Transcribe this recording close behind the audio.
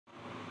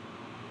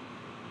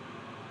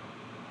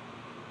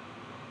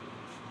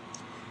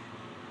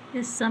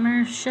This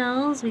summer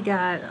shells, we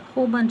got a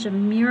whole bunch of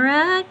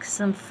murex,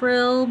 some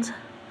frilled.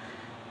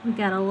 We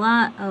got a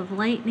lot of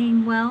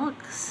lightning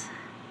whelks.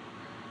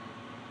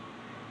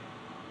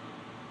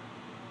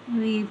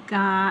 We've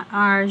got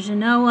our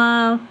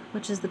Genoa,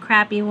 which is the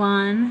crappy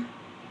one.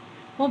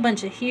 A whole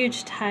bunch of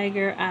huge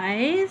tiger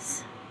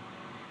eyes.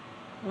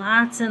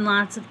 Lots and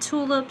lots of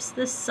tulips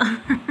this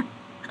summer.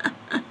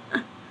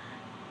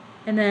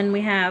 And then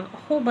we have a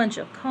whole bunch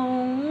of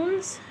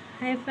cones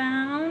I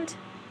found.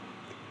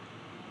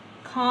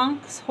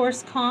 Conchs,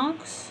 horse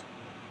conchs,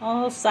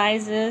 all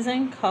sizes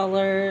and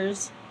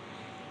colors.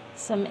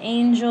 Some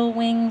angel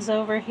wings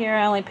over here.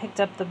 I only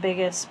picked up the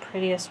biggest,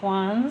 prettiest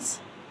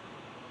ones.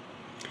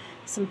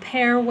 Some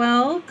pear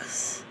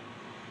whelks.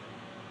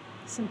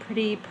 Some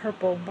pretty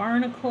purple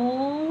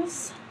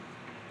barnacles.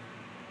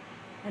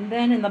 And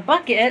then in the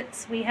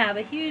buckets, we have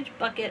a huge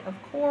bucket of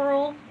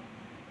coral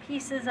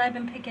pieces I've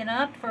been picking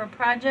up for a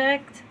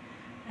project.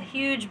 A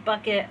huge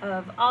bucket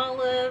of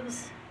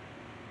olives.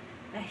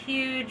 A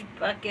huge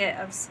bucket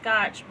of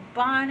Scotch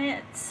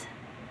bonnets,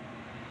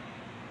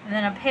 and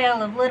then a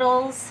pail of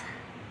littles,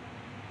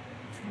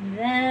 and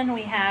then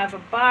we have a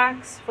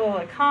box full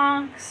of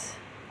conchs.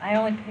 I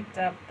only picked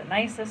up the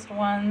nicest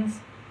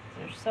ones.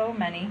 There's so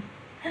many.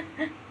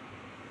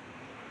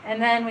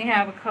 And then we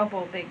have a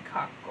couple big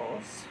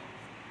cockles.